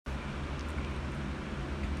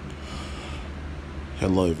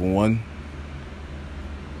Hello, everyone.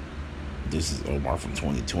 This is Omar from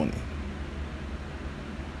 2020.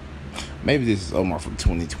 Maybe this is Omar from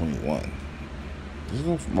 2021. This is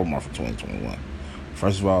Omar from 2021.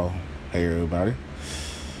 First of all, hey everybody.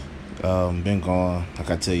 Been gone. Like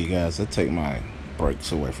I tell you guys, I take my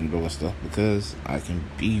breaks away from doing stuff because I can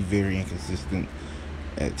be very inconsistent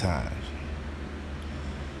at times.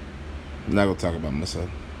 I'm not gonna talk about myself.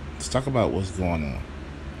 Let's talk about what's going on.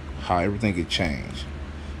 How everything could change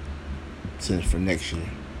for next year.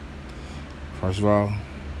 First of all,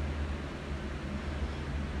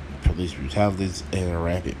 police brutality at a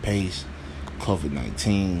rapid pace,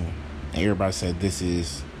 COVID-19. Everybody said this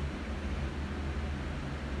is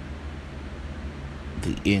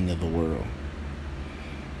the end of the world.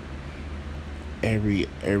 Every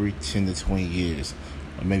 10 to 20 years,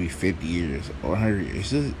 or maybe 50 years, or 100 years, it's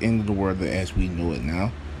just the end of the world as we know it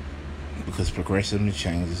now. Because progressive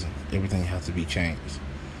changes, everything has to be changed.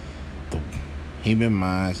 The human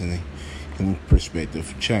minds and the human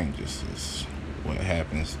perspective changes. It's what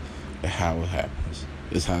happens and how it happens.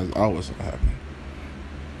 It's how it's always going to happen.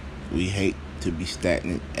 We hate to be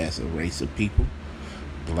stagnant as a race of people.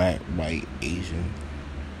 Black, white, Asian,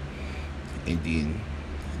 Indian,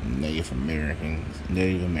 Native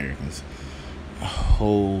Americans, a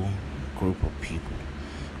whole group of people.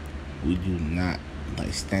 We do not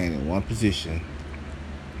stand in one position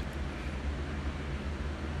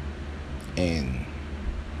and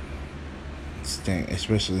stand,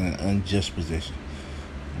 especially in an unjust position.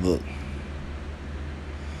 Look,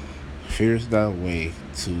 fear is not a way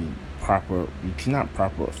to you cannot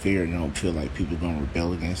prop up fear and don't feel like people are going to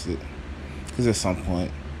rebel against it. Because at some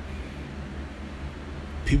point,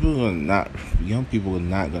 young people are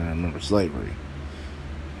not going to remember slavery.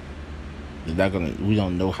 We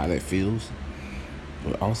don't know how that feels.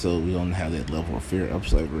 But also, we don't have that level of fear of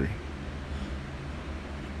slavery.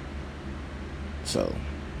 So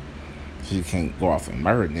you can't go off and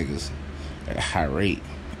murder niggas at a high rate.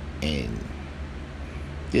 And,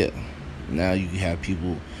 yeah, now you have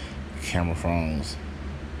people, camera phones,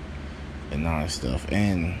 and all that stuff.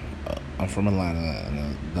 And I'm from Atlanta,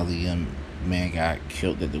 and another young man got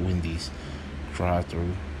killed at the Wendy's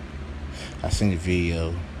drive-thru. I seen the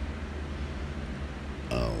video.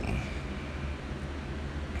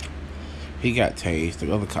 He got tased.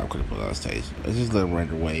 The other cop could have put out his tased. Let's just let him run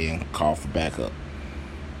away and call for backup.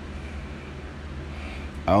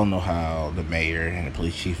 I don't know how the mayor and the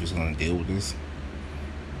police chief is going to deal with this,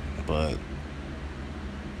 but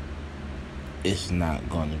it's not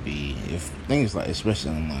going to be, if things like,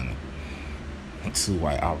 especially in Atlanta, two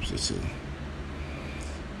white officers too.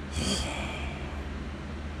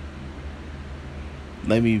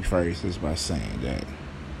 Let me phrase this by saying that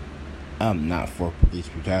I'm not for police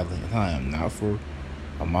brutality.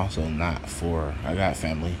 I'm also not for, I got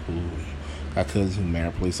family who got cousins who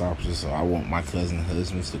married police officers, so I want my cousin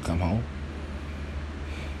husbands to come home.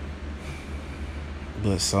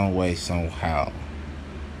 But some way, somehow,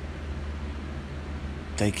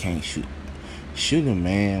 they can't shoot a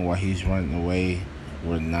man while he's running away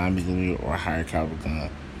with a 9mm or a higher caliber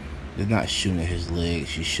gun. They're not shooting at his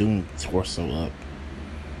legs. You're shooting torso up.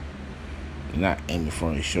 You're not aiming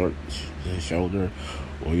for his shoulder,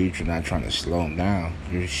 or you're not trying to slow him down.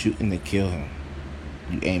 You're shooting to kill him.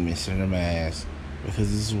 You aiming center mass,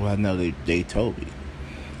 because this is what I know they told me.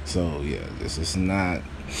 So yeah, this is not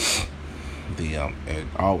the and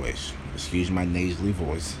always excuse my nasally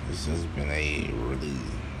voice. This has been a really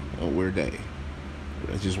weird day.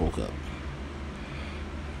 I just woke up.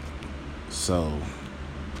 So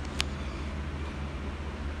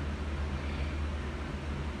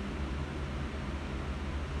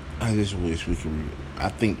I just wish I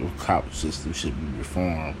think the cop system should be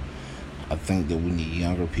reformed. I think that we need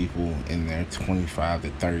younger people in there, 25 to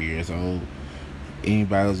 30 years old.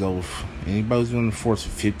 Anybody who's been on the force for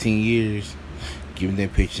 15 years, give them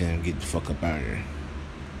that picture and get the fuck up out of here.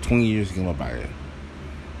 20 years, get them up out of here.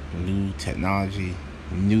 New technology,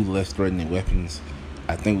 new less threatening weapons.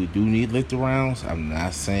 I think we do need lift rounds. I'm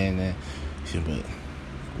not saying that, but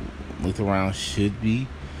lift rounds should be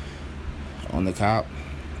on the cop.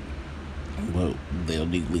 But they don't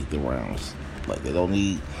need leak rounds. They don't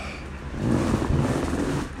need.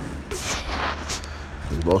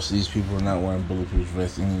 Most of these people are not wearing bulletproof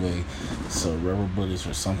vests anyway. So rubber bullets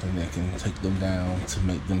are something that can take them down to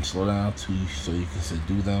make them slow down so you can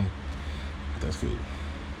subdue them. That's good.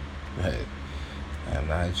 Go ahead. I'm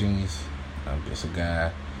not a genius. I'm just a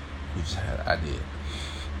guy who just had an idea.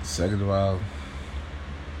 Second of all,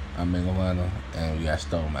 I'm in Atlanta and we got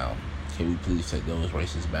Stone Mountain. Can we please take those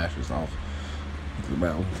racist bastards off the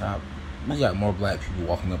mountain top? We got more black people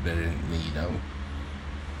walking up there than you know.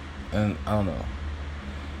 And I don't know.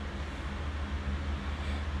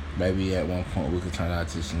 Maybe at one point we could turn our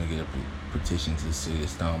attention to get a petition to the city of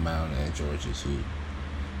Stone Mountain and Georgia too.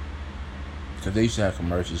 Because they used to have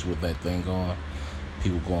commercials with that thing going.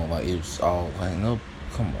 People going like, it was all like, no,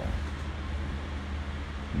 come on.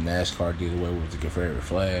 NASCAR did away with the Confederate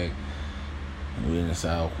flag. We in the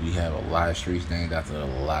South, we have a lot of streets named after a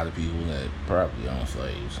lot of people that probably owned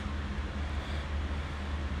slaves.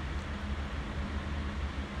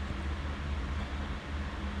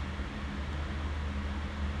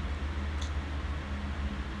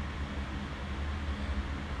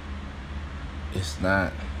 It's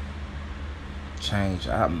not change.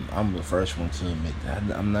 I'm the first one to admit that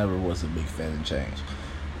I never was a big fan of change,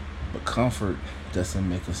 but comfort doesn't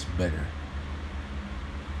make us better,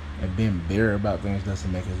 and being bitter about things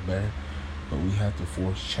doesn't make us better. But we have to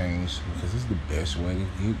force change because it's the best way to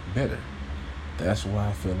get better. That's why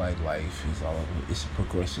I feel like life is it's a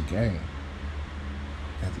progressive game.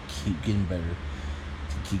 You have to keep getting better,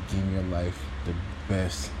 to keep giving your life the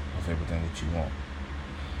best of everything that you want.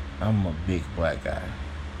 I'm a big black guy,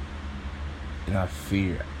 and I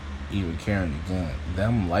fear even carrying a gun that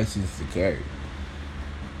I'm licensed to carry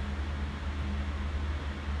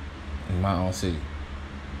in my own city.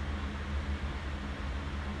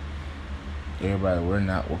 Everybody, we're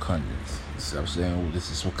not Wakandans. So I'm saying, well,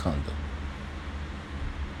 this is Wakanda.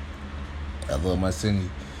 I love my city.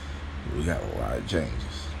 We got a lot of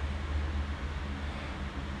changes.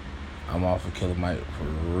 I'm all for Killer Mike for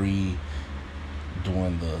redoing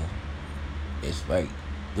it's like,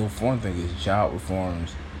 the important thing is job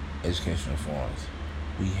reforms, education reforms.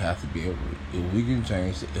 We have to be able to, if we can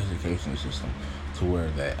change the education system to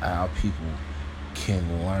where that our people can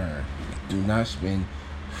learn. Do not spend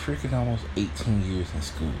freaking almost 18 years in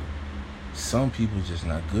school. Some people just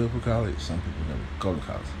not good for college. Some people never go to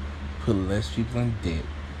college. Put less people in debt.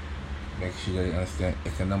 Make sure they understand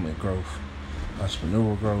economic growth,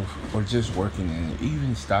 entrepreneurial growth, or just working in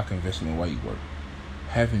even stock investment while you work.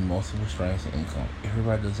 Having multiple streams of income.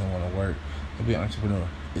 Everybody doesn't want to work and be an entrepreneur.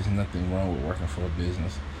 There's nothing wrong with working for a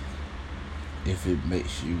business if it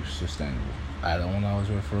makes you sustainable. I don't want to always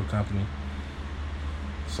work for a company,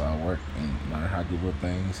 so I work and learn how to do little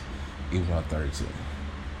things even when I'm 32.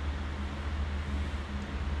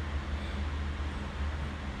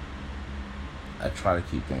 I try to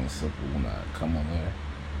keep things simple when I come on there,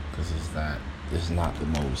 because it's not the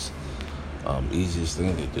most easiest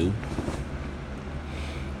thing to do.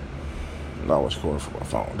 I always record from my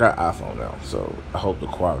phone. I got an iPhone now, so I hope the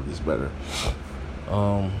quality is better.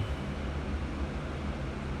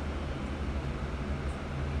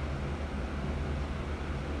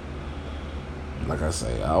 Like I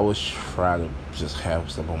say, I always try to just have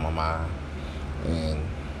stuff on my mind and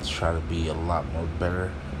try to be a lot more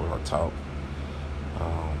better when I talk.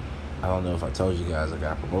 I don't know if I told you guys I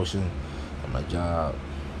got a promotion at my job,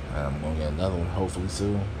 and I'm going to get another one hopefully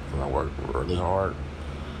soon, because I work really hard.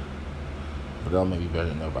 But that'll make me better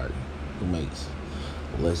than nobody who makes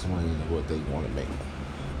less money than what they want to make.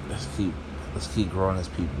 Let's keep growing as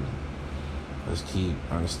people. Let's keep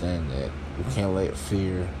understanding that we can't let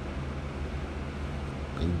fear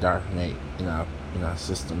indoctrinate in our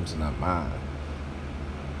systems, in our mind.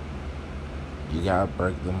 You gotta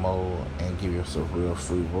break the mold and give yourself real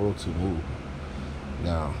free will to move.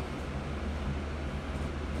 Now,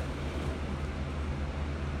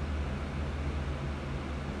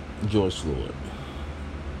 George Floyd.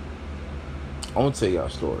 I want to tell y'all a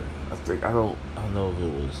story. I don't know if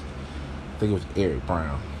it was. I think it was Eric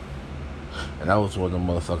Brown, and that was one of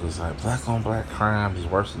the motherfuckers like, black on black crime is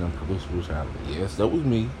worse than police brutality. Yes, that was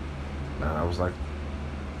me. Now I was like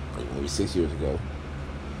maybe 6 years ago.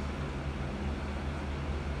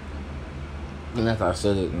 And after I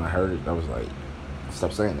said it and I heard it, I was like,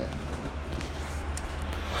 stop saying that.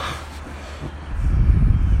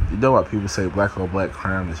 You know why people say black on black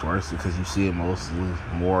crime is worse? Because you see it mostly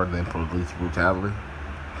more than police brutality.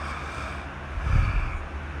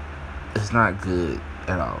 It's not good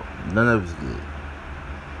at all. None of it's good.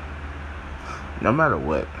 No matter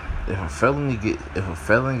what, if a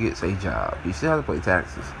felon gets a job, you still have to pay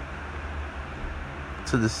taxes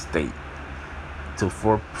to the state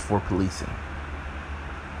for policing.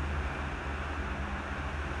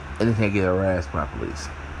 And they can't get harassed by police.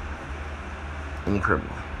 Any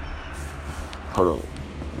criminal. Hold on.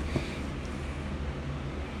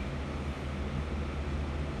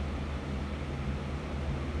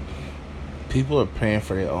 People are paying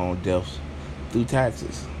for their own deaths through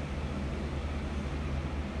taxes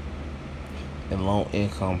and low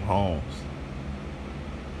income homes.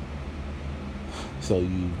 So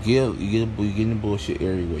you get in the bullshit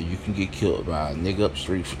area where you can get killed by a nigga up the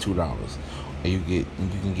street for $2, and you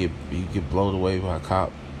get blown away by a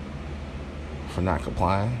cop for not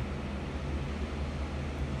complying,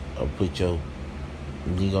 or put your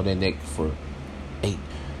knee on their neck for 8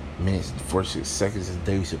 minutes and 46 seconds, as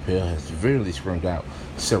Dave Chappelle has vividly screamed out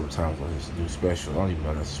several times on his new special. I don't even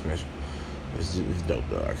know that's a special. It's dope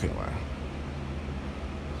though, I can't lie.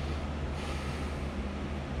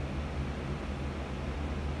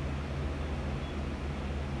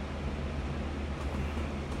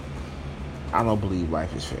 I don't believe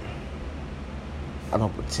life is fair. I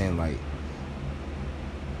don't pretend like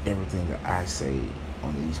everything that I say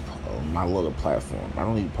on my little platform. I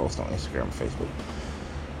don't even post on Instagram and Facebook.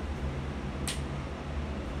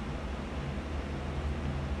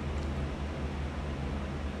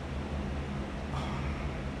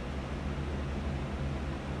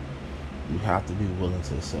 You have to be willing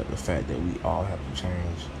to accept the fact that we all have to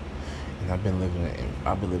change. And I've been living in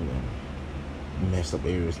messed up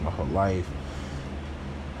areas my whole life.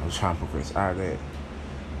 I'm trying to progress out of that.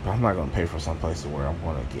 But I'm not going to pay for some place where I'm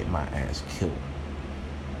going to get my ass killed.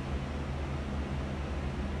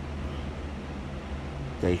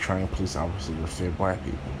 They train police officers to fear black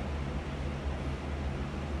people.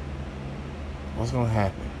 What's going to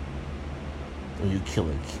happen when you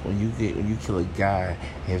kill a guy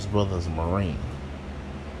and his brother's a Marine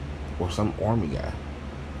or some army guy?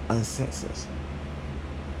 Uncensored.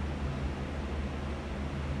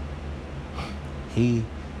 He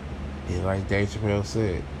is, like Dave Chappelle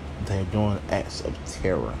said, they're doing acts of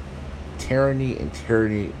terror. Tyranny and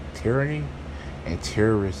terrorism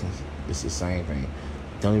is the same thing.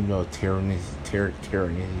 Don't even know tyranny,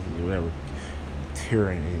 whatever.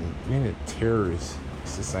 Tyranny, being a terrorist,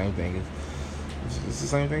 it's the same thing. It's the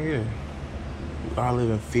same thing here. We all live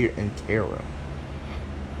in fear and terror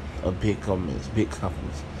of big governments, big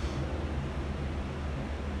companies,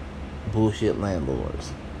 bullshit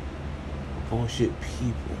landlords, bullshit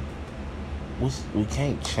people. We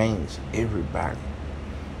can't change everybody.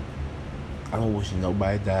 I don't wish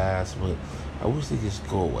nobody dies, but I wish they just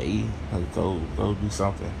go away and go do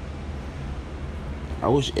something. I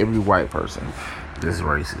wish every white person that's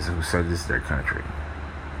racist who said this is their country,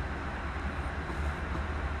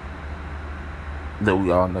 that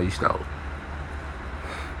we all know you stole.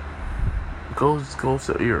 Go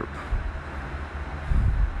to Europe.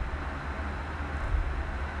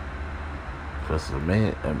 Because in a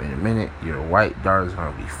minute, your white daughter's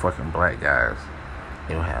gonna be fucking black guys.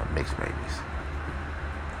 You don't have mixed babies.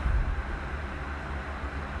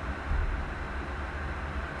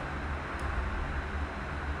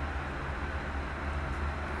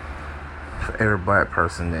 For every black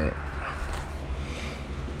person that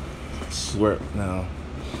for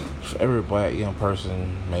every black young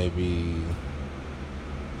person, maybe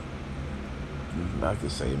I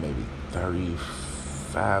could say maybe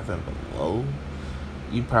 35 and below,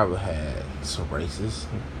 you probably had some racists,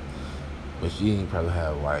 but you didn't probably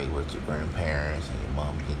have like what your grandparents and your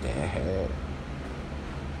mom and your dad had.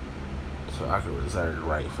 So I could reserve the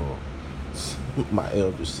right for my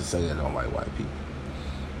elders to say they don't like white people.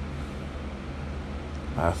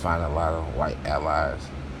 I find a lot of white allies,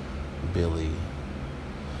 Billy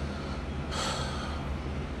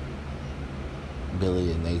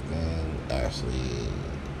and Nathan, Ashley,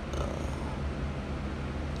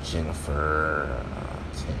 Jennifer,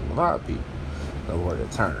 Tim, a lot of people that were the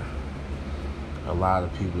Turner. A lot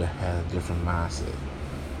of people that had a different mindset.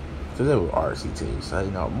 Because they were artsy too. So,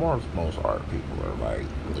 most art people are like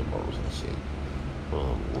liberals and shit.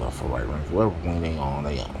 Well, left or right wing, whatever wing they on,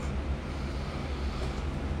 they on.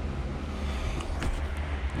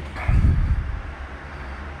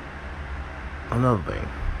 Another thing,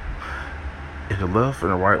 if the left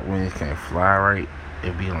and the right wings can't fly right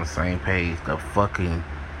and be on the same page, the fucking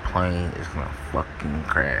plane is gonna fucking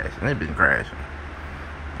crash. And they've been crashing.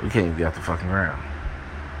 We can't even get off the fucking ground.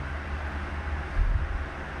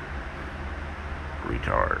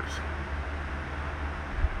 Retards.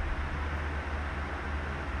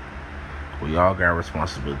 We all got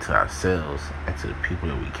responsibility to ourselves and to the people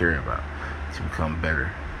that we care about to become better.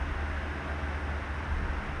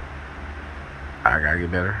 I gotta get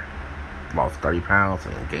better. Lost 30 pounds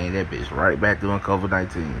and gained that bitch right back doing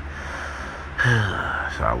COVID-19.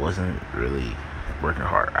 So I wasn't really working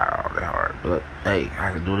hard out that hard. But hey,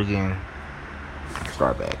 I can do it again.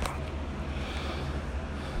 Start back.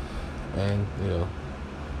 And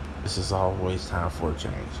this is always time for a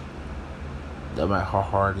change. No matter how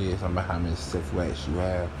hard it is, no matter how many setbacks you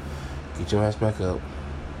have, get your ass back up.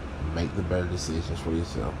 Make the better decisions for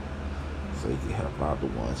yourself so you can help out the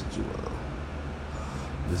ones that you love.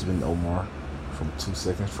 This has been Omar from 2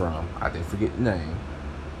 seconds from. I didn't forget the name.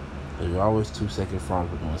 You're always 2 seconds from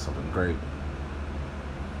doing something great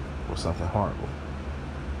or something horrible.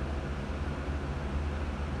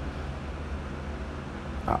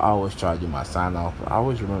 I always try to do my sign off, but I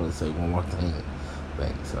always remember to say one more thing.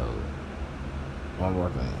 So, one more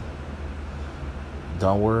thing.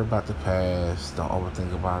 Don't worry about the past. Don't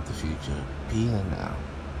overthink about the future. Be in the now.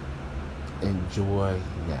 Enjoy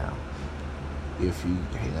now. If you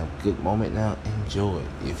had a good moment now, enjoy it.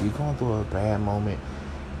 If you're going through a bad moment,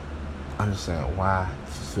 understand why.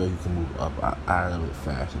 So you can move up out of it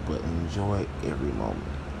faster, but enjoy every moment.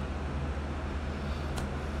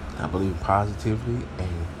 I believe positively,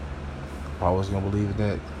 and I'm always gonna believe in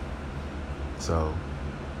that. So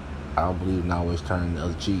I don't believe in always turning the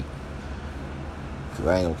other cheek, because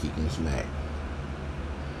I ain't gonna keep getting smacked.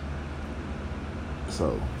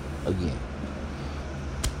 So again,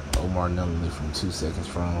 Omar Nunley from 2 seconds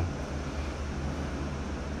from,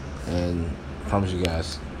 and I promise you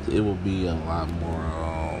guys, it will be a lot more.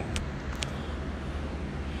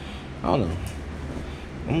 I don't know.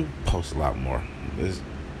 I'm gonna post a lot more.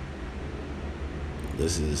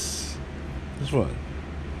 This is fun.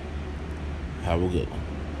 Have a good one.